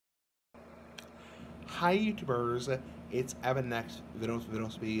Hi YouTubers, it's Evan next.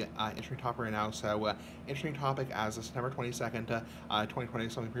 Videos be interesting topic right now. So interesting topic as of September 22nd, 2020,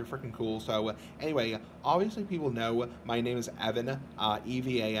 something pretty freaking cool. So anyway, obviously people know my name is Evan,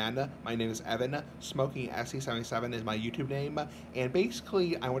 EVAN. My name is Evan. Smoking SC77 is my YouTube name, and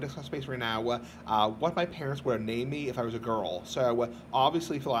basically I want to discuss space right now what my parents would have named me if I was a girl. So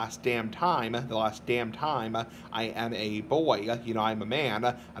obviously for the last damn time, I am a boy. You know, I'm a man,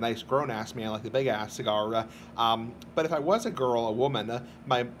 a nice grown-ass man like the big ass cigar. But if I was a girl, a woman,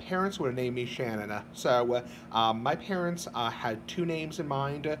 my parents would have named me Shannon. So my parents had two names in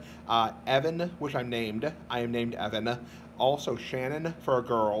mind. Evan, which I'm named. I am named Evan. Also Shannon for a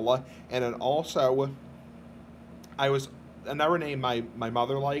girl, and then also I was another name my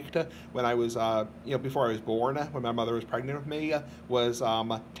mother liked when I was before I was born, when my mother was pregnant with me, was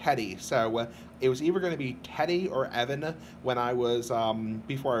Teddy. So it was either going to be Teddy or Evan when I was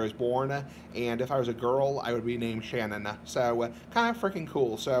before I was born, and if I was a girl I would be named Shannon. So kind of freaking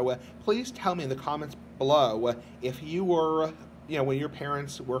cool. So please tell me in the comments below if you were, when your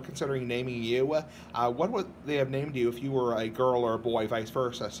parents were considering naming you, what would they have named you if you were a girl or a boy, vice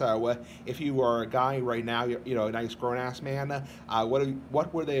versa? So, if you were a guy right now, a nice grown-ass man,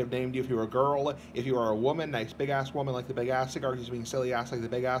 what would they have named you if you were a girl? If you were a woman, nice big-ass woman like the big-ass cigar, who's being silly-ass like the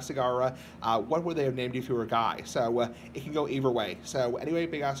big-ass cigar, what would they have named you if you were a guy? So, it can go either way. So, anyway,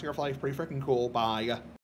 big-ass cigar for life, pretty freaking cool. Bye.